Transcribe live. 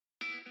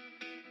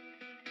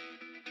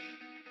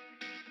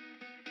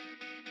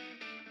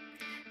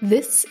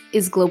This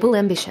is Global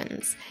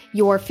Ambitions,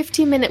 your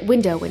 15-minute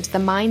window into the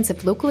minds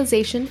of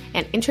localization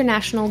and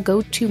international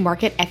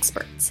go-to-market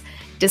experts.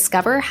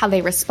 Discover how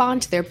they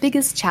respond to their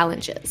biggest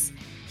challenges.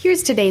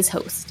 Here's today's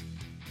host.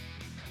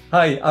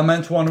 Hi, I'm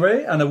Antoine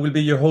Ray, and I will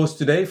be your host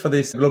today for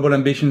this Global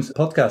Ambitions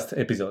podcast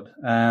episode.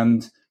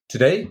 And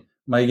today,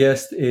 my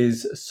guest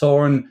is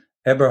Soeren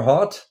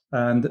Eberhardt,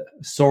 and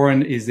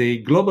Soeren is a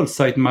global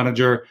site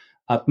manager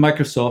at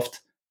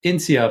Microsoft in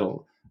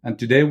Seattle. And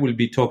today we'll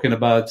be talking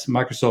about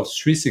Microsoft's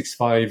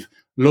 365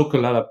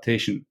 local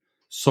adaptation.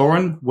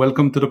 Soeren,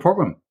 welcome to the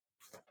program.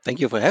 Thank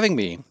you for having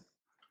me.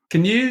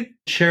 Can you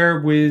share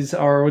with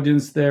our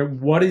audience there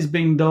what is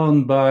being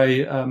done by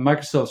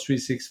Microsoft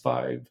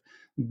 365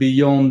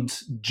 beyond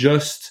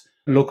just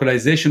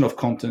localization of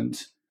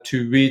content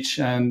to reach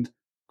and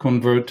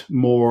convert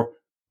more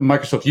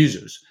Microsoft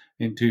users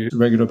into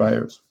regular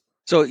buyers?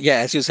 So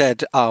as you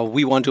said,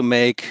 we want to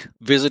make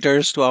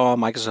visitors to our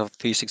Microsoft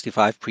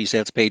 365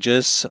 pre-sales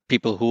pages,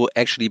 people who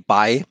actually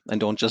buy and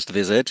don't just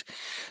visit.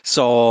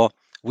 So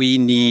we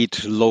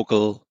need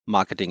local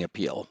marketing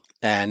appeal.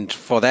 And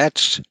for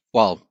that,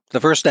 the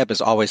first step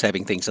is always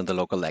having things in the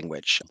local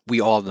language. We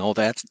all know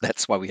that.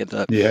 That's why we're in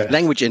the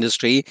language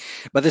industry.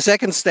 But the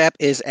second step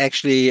is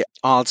actually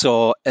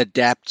also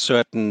adapt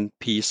certain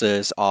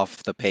pieces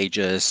of the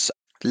pages,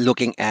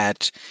 looking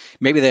at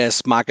maybe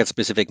there's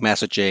market-specific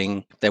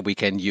messaging that we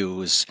can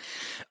use.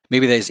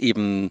 Maybe there's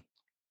even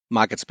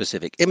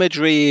market-specific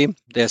imagery.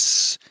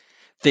 There's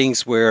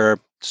things where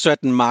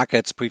certain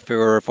markets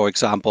prefer, for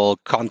example,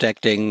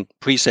 contacting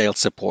pre-sales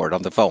support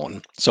on the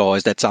phone. So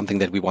is that something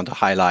that we want to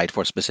highlight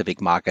for specific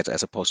markets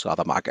as opposed to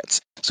other markets?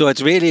 So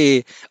it's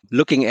really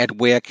looking at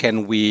where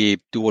can we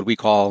do what we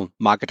call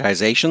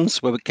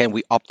marketizations, where can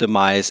we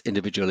optimize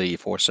individually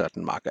for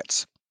certain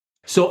markets.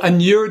 So,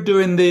 and you're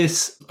doing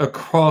this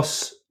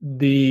across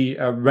the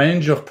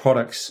range of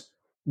products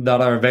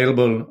that are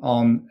available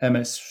on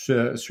MS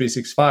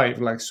 365,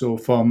 like so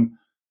from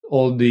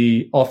all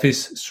the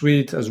Office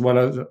suite as well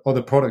as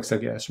other products, I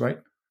guess, right?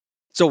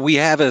 So we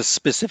have a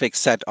specific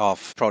set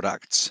of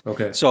products.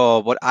 Okay. So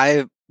what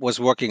I've been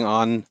working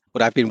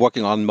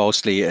on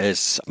mostly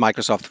is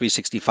Microsoft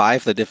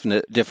 365,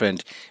 the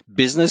different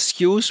business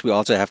SKUs. We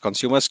also have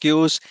consumer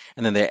SKUs,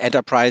 and then there are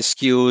enterprise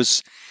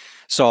SKUs.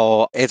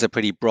 So it's a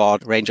pretty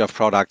broad range of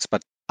products,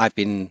 but I've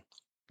been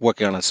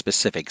working on a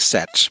specific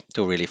set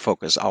to really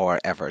focus our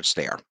efforts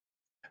there.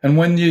 And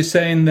when you're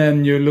saying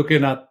then you're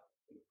looking at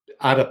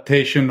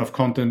adaptation of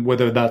content,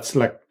 whether that's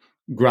like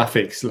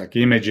graphics, like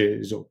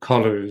images or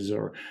colors,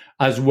 or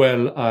as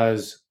well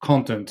as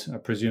content, I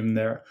presume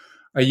there,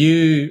 are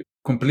you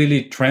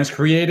completely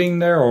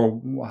transcreating there,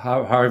 or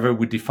however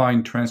we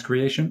define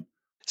transcreation?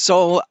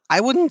 So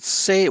I wouldn't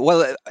say,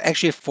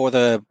 actually for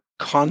the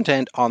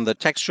content on the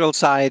textual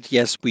side,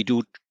 yes, we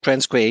do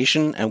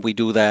transcreation, and we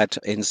do that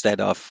instead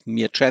of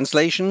mere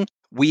translation.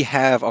 We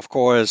have, of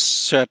course,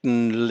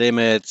 certain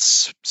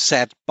limits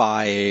set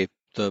by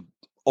the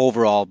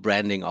overall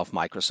branding of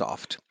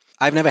Microsoft.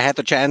 I've never had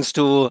the chance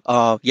to,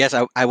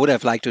 I would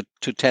have liked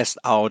to test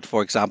out,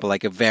 for example,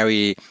 like a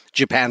very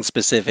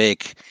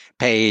Japan-specific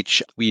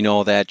page. We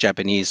know that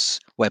Japanese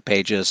web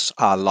pages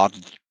are a lot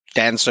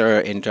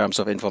denser in terms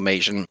of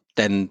information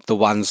than the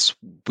ones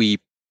we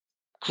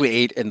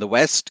create in the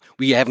West.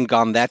 We haven't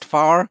gone that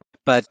far,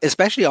 but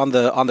especially on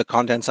the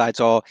content side.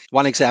 So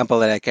one example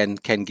that I can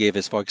give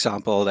is, for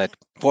example, that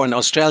for an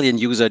Australian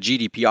user,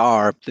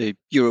 GDPR, the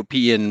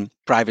European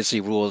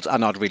privacy rules are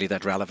not really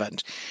that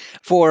relevant.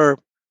 For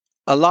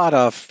a lot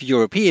of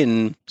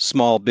European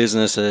small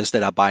businesses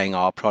that are buying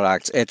our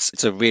products,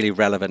 it's a really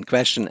relevant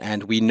question.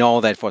 And we know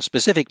that for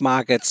specific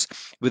markets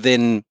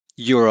within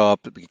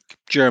Europe,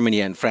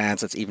 Germany and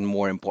France, it's even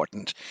more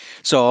important.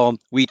 So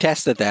we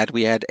tested that.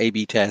 We had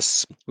A/B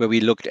tests where we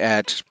looked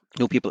at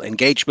do people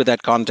engage with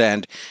that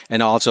content,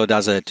 and also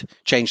does it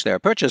change their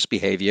purchase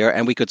behavior?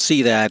 And we could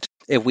see that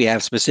if we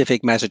have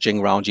specific messaging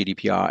around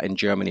GDPR in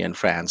Germany and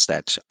France,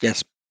 that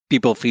yes,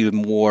 people feel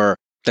more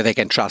that they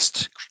can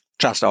trust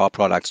our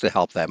products to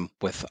help them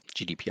with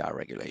GDPR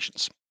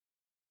regulations.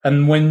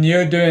 And when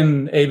you're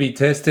doing A/B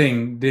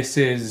testing, this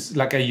is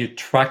like, are you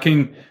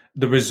tracking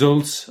the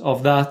results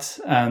of that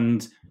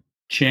and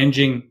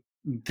changing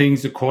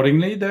things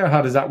accordingly there?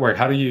 How does that work?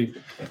 How do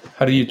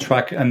you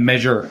track and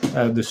measure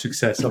the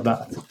success of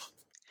that?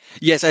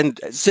 Yes, and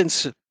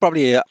since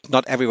probably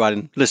not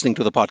everyone listening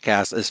to the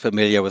podcast is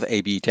familiar with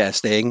A/B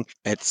testing,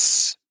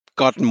 it's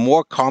gotten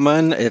more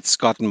common. It's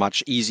gotten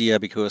much easier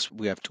because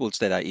we have tools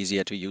that are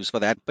easier to use for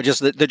that. But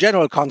just the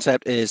general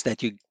concept is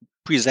that you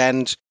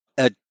present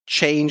a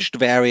changed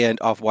variant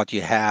of what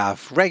you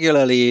have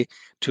regularly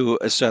to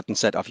a certain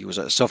set of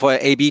users. So for an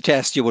A/B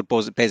test, you would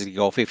basically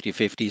go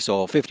 50-50.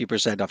 So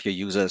 50% of your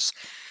users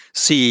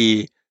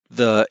see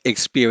the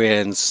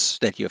experience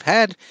that you've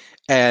had,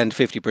 and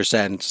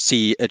 50%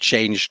 see a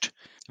changed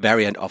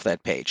variant of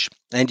that page.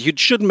 And you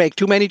shouldn't make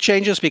too many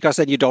changes, because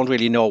then you don't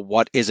really know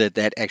what is it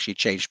that actually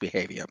changed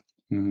behavior.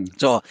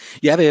 So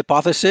you have a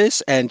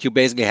hypothesis and you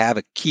basically have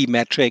a key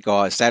metric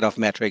or a set of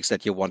metrics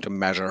that you want to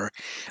measure.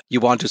 You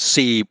want to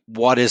see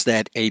what is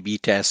that A/B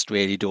test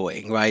really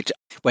doing, right?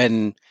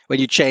 When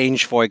you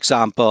change, for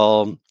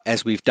example,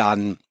 as we've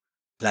done,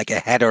 like a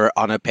header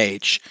on a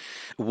page,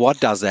 what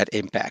does that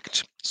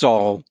impact?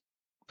 So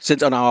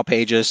since on our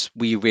pages,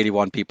 we really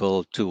want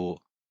people to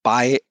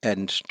buy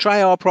and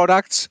try our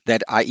products,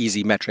 that are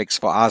easy metrics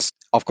for us.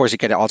 Of course, you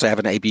can also have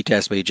an A/B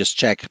test where you just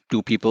check,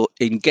 do people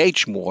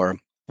engage more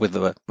with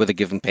a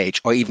given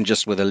page or even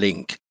just with a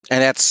link?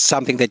 And that's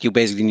something that you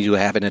basically need to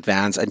have in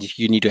advance, and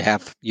you need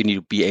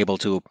to be able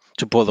to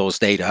pull those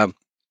data.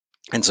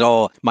 And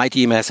so my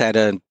team has had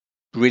a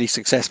really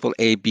successful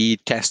A/B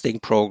testing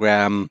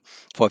program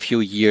for a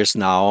few years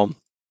now.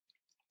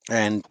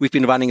 And we've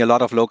been running a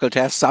lot of local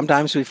tests.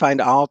 Sometimes we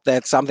find out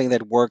that something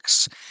that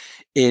works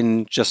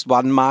in just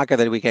one market,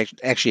 that we can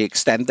actually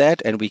extend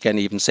that, and we can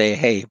even say,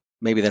 hey,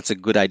 maybe that's a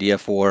good idea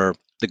for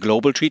the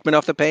global treatment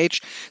of the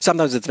page.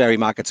 Sometimes it's very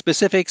market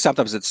specific.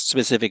 Sometimes it's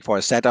specific for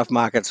a set of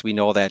markets. We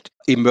know that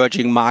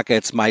emerging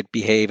markets might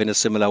behave in a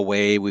similar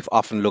way. We've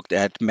often looked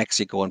at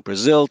Mexico and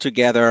Brazil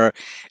together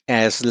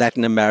as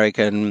Latin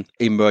American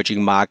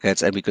emerging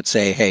markets, and we could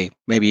say, hey,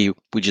 maybe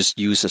we just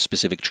use a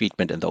specific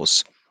treatment in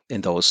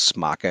those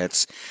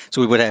markets.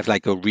 So we would have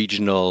like a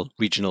regional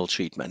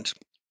treatment.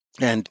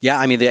 And yeah,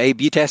 I mean, the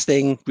A/B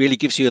testing really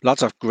gives you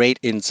lots of great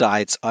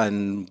insights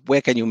on where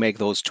can you make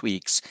those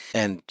tweaks.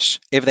 And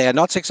if they are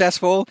not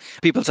successful,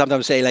 people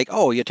sometimes say like,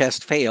 oh, your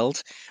test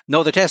failed.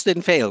 No, the test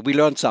didn't fail. We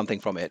learned something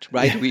from it,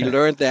 right? We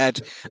learned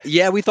that,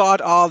 yeah, we thought,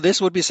 oh,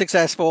 this would be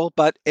successful,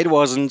 but it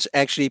wasn't.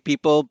 Actually,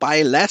 people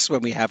buy less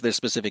when we have this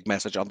specific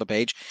message on the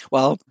page.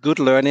 Well, good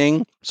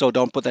learning. So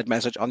don't put that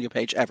message on your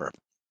page ever.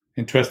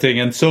 Interesting.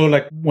 And so,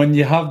 like, when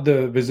you have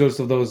the results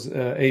of those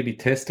A/B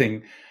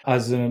testing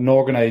as an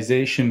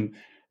organization,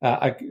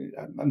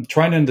 I'm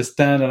trying to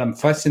understand, and I'm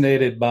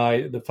fascinated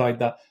by the fact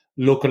that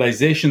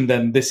localization,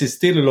 then this is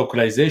still a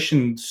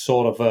localization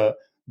sort of a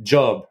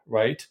job,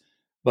 right?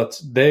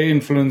 But they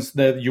influence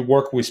that you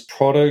work with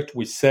product,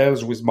 with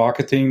sales, with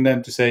marketing,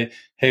 then to say,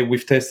 hey,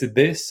 we've tested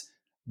this.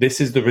 This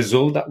is the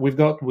result that we've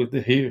got with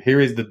here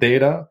is the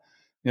data,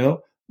 you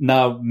know,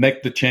 now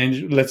make the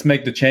change. Let's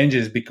make the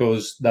changes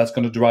because that's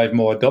going to drive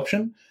more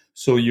adoption.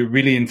 So you're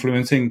really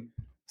influencing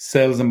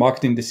sales and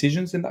marketing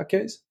decisions in that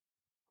case.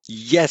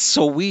 Yes,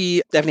 so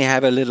we definitely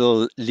have a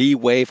little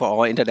leeway for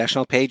our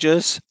international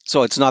pages.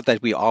 So it's not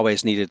that we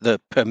always needed the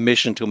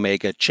permission to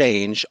make a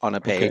change on a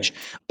page. Okay.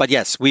 But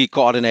yes, we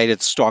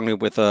coordinated strongly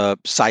with a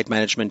site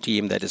management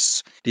team that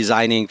is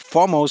designing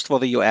foremost for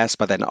the US,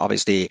 but then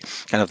obviously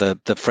kind of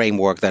the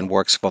framework then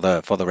works for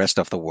the rest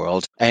of the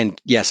world.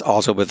 And yes,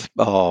 also with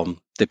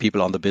the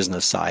people on the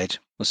business side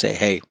who say,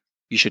 hey,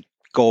 you should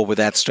go with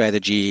that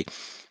strategy.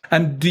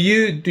 And do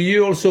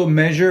you also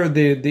measure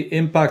the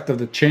impact of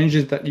the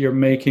changes that you're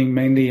making,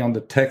 mainly on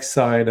the tech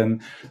side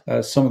and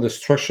some of the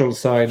structural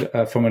side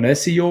from an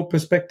SEO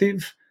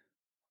perspective?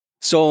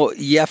 So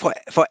yeah, for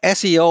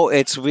SEO,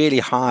 it's really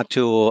hard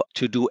to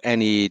do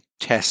any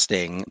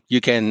testing. You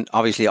can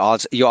obviously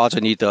also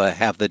need to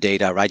have the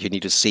data, right? You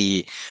need to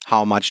see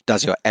how much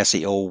does your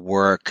SEO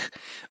work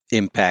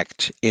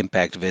impact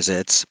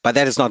visits. But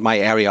that is not my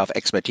area of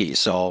expertise.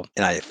 So,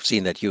 and I've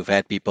seen that you've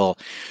had people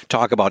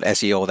talk about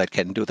SEO that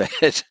can do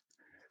that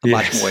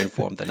much more Yes.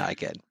 informed than I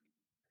can.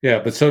 Yeah,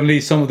 but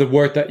certainly some of the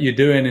work that you're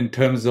doing in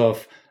terms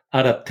of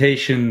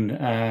adaptation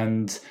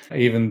and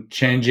even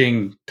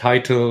changing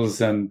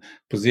titles and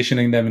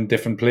positioning them in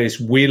different place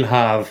will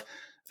have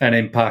an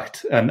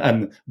impact,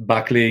 and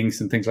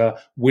backlinks and things like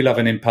that will have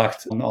an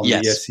impact on the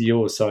Yes.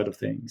 SEO side of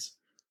things.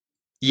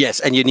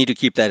 Yes, and you need to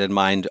keep that in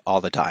mind all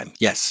the time.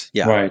 Yes,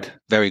 yeah. Right.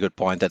 Very good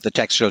point that the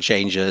textual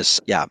changes,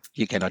 yeah,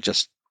 you cannot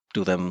just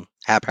do them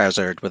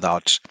haphazard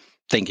without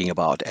thinking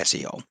about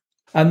SEO.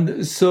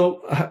 And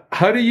so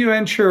how do you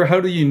ensure, how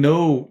do you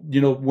know,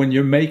 when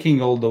you're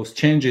making all those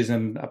changes,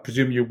 and I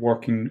presume you're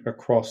working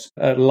across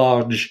a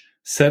large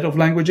set of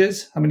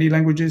languages. How many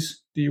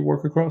languages do you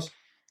work across?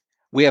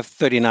 We have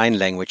 39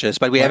 languages,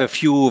 but we have a Right.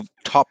 few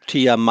top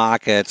tier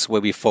markets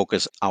where we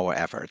focus our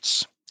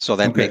efforts. So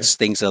that Okay. makes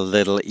things a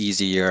little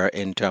easier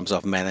in terms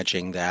of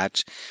managing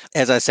that.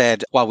 As I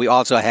said, while we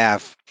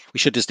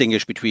should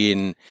distinguish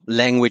between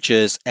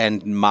languages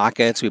and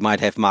markets. We might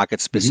have market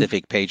Hmm.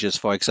 specific pages,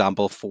 for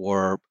example,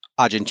 for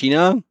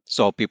Argentina,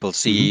 so people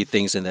see Hmm.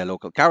 things in their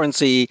local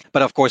currency.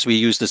 But of course, we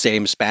use the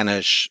same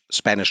Spanish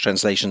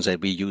translations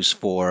that we use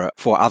for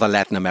other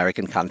Latin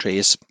American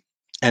countries.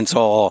 And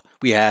so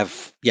we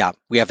have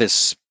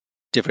this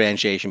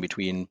differentiation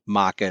between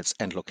markets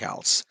and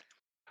locales.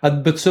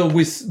 But so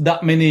with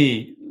that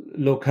many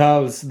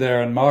locales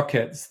there and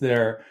markets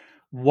there,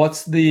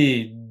 what's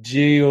the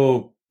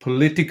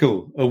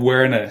geopolitical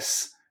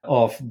awareness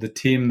of the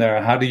team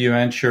there? How do you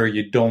ensure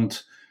you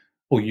don't,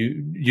 or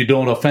you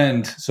don't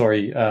offend,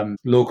 sorry,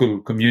 local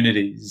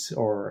communities,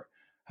 or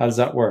how does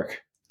that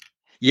work?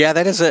 Yeah,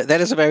 that is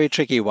a very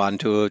tricky one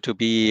to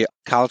be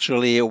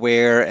culturally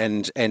aware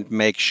and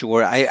make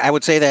sure. I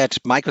would say that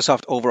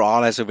Microsoft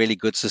overall has a really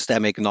good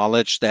systemic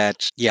knowledge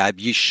that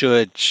you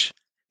should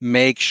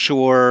make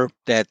sure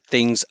that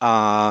things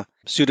are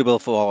suitable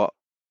for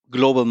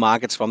global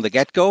markets from the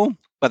get-go.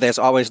 But there's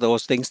always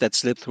those things that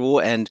slip through.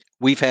 And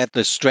we've had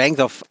the strength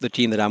of the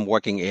team that I'm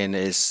working in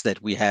is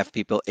that we have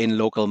people in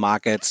local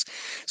markets.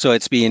 So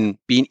it's been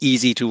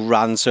easy to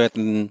run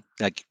certain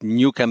like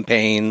new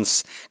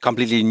campaigns,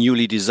 completely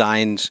newly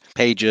designed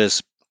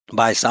pages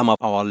by some of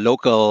our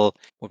local,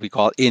 what we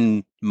call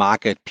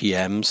in-market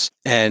PMs,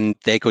 and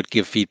they could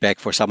give feedback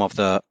for some of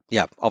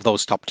of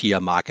those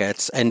top-tier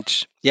markets.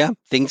 And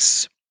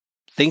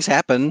things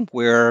happen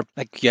where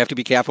like you have to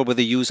be careful with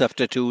the use of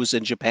tattoos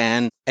in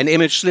Japan. An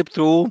image slipped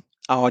through.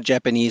 Our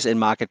Japanese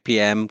in-market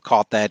PM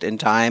caught that in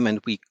time and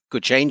we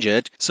could change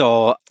it.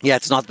 So yeah,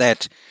 it's not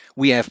that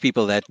we have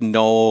people that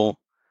know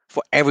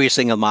for every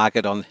single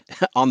market on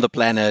on the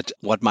planet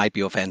what might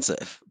be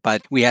offensive,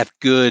 but we have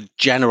good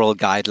general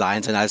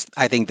guidelines, and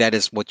I think that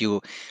is what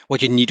you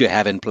need to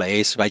have in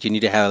place, right? You need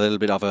to have a little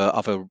bit of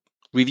a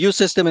review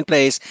system in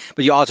place,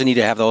 but you also need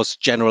to have those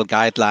general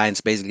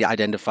guidelines, basically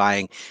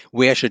identifying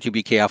where should you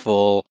be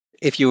careful.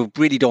 If you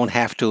really don't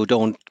have to,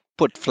 don't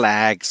put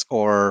flags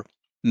or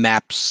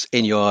maps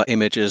in your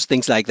images,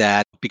 things like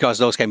that, because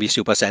those can be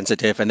super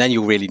sensitive. And then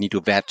you really need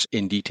to vet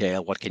in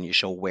detail what can you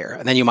show where.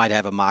 And then you might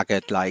have a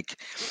market like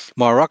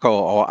Morocco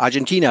or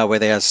Argentina where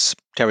there's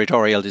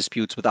territorial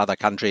disputes with other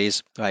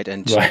countries, right?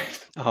 And Right.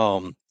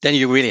 then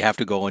you really have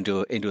to go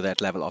into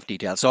that level of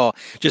detail. So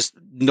just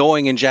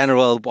knowing in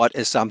general what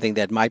is something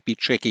that might be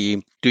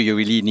tricky, do you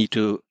really need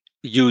to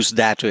use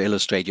that to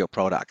illustrate your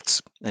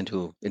products and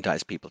to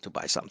entice people to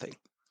buy something?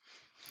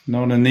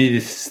 Not a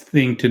neatest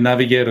thing to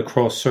navigate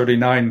across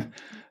 39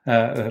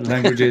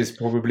 languages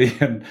probably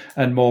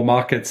and more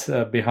markets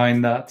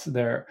behind that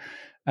there.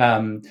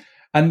 And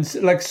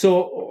like,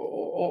 so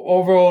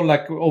overall,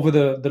 like over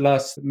the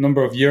last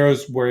number of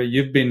years where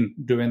you've been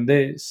doing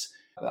this,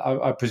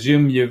 I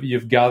presume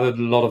you've gathered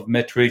a lot of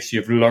metrics,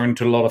 you've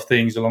learned a lot of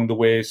things along the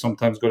way,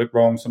 sometimes got it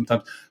wrong,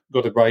 sometimes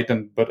got it right,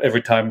 but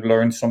every time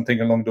learned something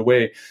along the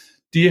way.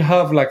 Do you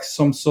have like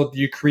do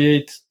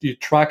you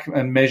track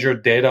and measure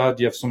data?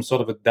 Do you have some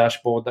sort of a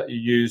dashboard that you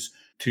use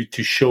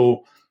to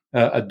show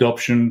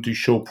adoption, to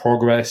show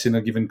progress in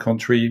a given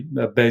country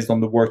based on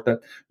the work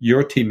that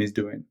your team is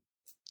doing?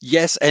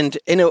 Yes, and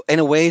in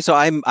a way, so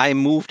I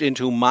moved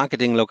into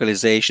marketing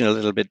localization a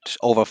little bit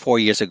over 4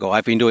 years ago.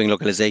 I've been doing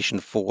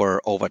localization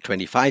for over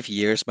 25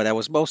 years, but I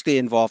was mostly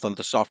involved on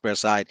the software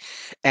side,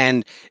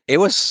 and it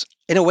was.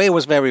 In a way, it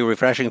was very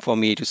refreshing for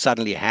me to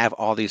suddenly have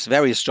all these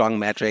very strong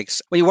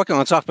metrics. When you're working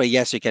on software,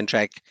 yes, you can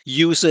track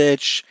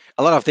usage,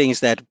 a lot of things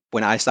that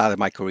when I started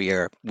my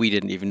career, we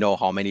didn't even know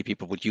how many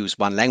people would use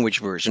one language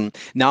version.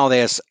 Now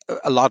there's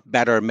a lot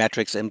better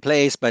metrics in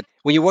place. But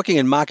when you're working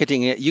in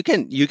marketing, you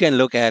can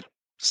look at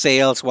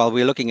sales while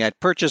we're looking at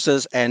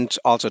purchases and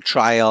also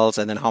trials,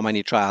 and then how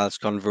many trials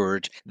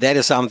convert. That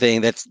is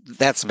something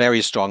that's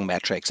very strong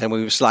metrics. And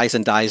when we slice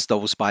and dice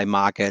those by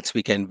markets,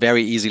 we can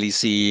very easily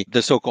see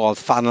the so-called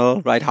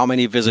funnel, right? How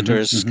many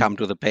visitors come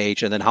to the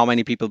page, and then how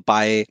many people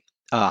buy,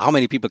 how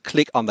many people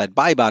click on that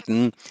buy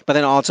button, but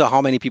then also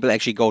how many people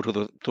actually go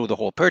through the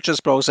whole purchase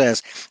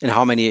process, and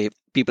how many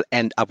people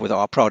end up with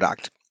our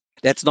product.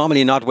 That's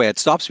normally not where it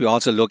stops. We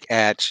also look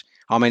at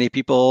how many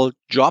people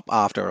drop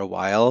after a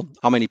while,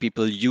 how many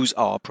people use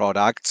our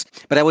products.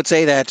 But I would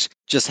say that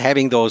just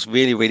having those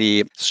really,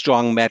 really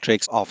strong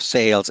metrics of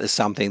sales is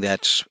something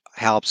that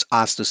helps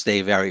us to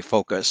stay very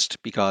focused,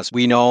 because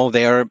we know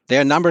there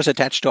are numbers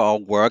attached to our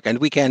work, and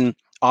we can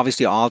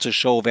obviously also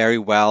show very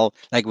well,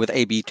 like with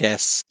A/B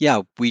tests.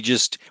 Yeah, we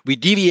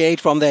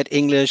deviate from that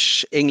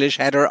English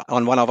header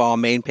on one of our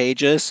main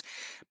pages,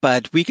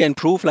 but we can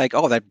prove like,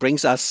 oh, that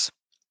brings us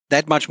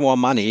that much more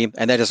money.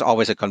 And that is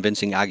always a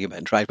convincing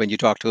argument, right? When you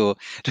talk to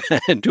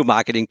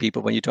marketing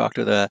people, when you talk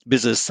to the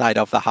business side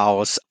of the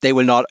house, they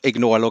will not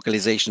ignore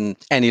localization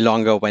any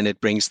longer when it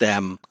brings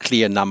them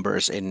clear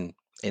numbers in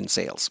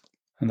sales.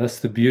 And that's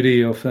the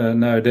beauty of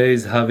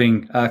nowadays,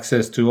 having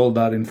access to all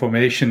that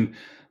information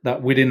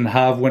that we didn't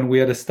have when we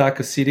had a stack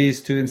of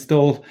CDs to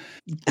install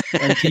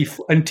and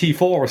T4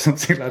 or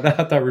something like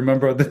that. I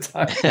remember at the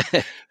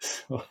time.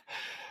 So,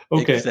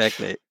 okay.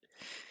 Exactly.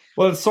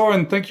 Well,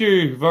 Soeren, thank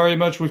you very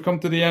much. We've come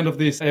to the end of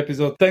this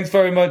episode. Thanks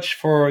very much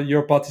for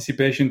your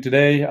participation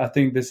today. I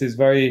think this is a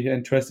very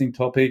interesting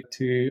topic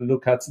to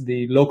look at,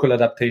 the local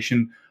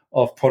adaptation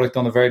of product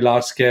on a very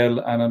large scale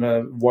and on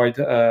a wide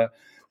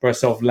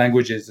breadth of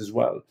languages as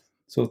well.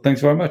 So thanks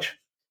very much.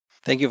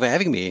 Thank you for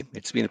having me.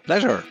 It's been a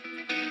pleasure.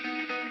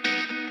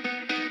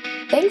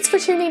 Thanks for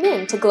tuning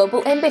in to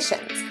Global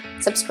Ambitions.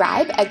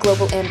 Subscribe at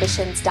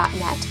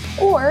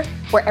globalambitions.net or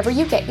wherever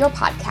you get your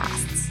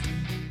podcasts.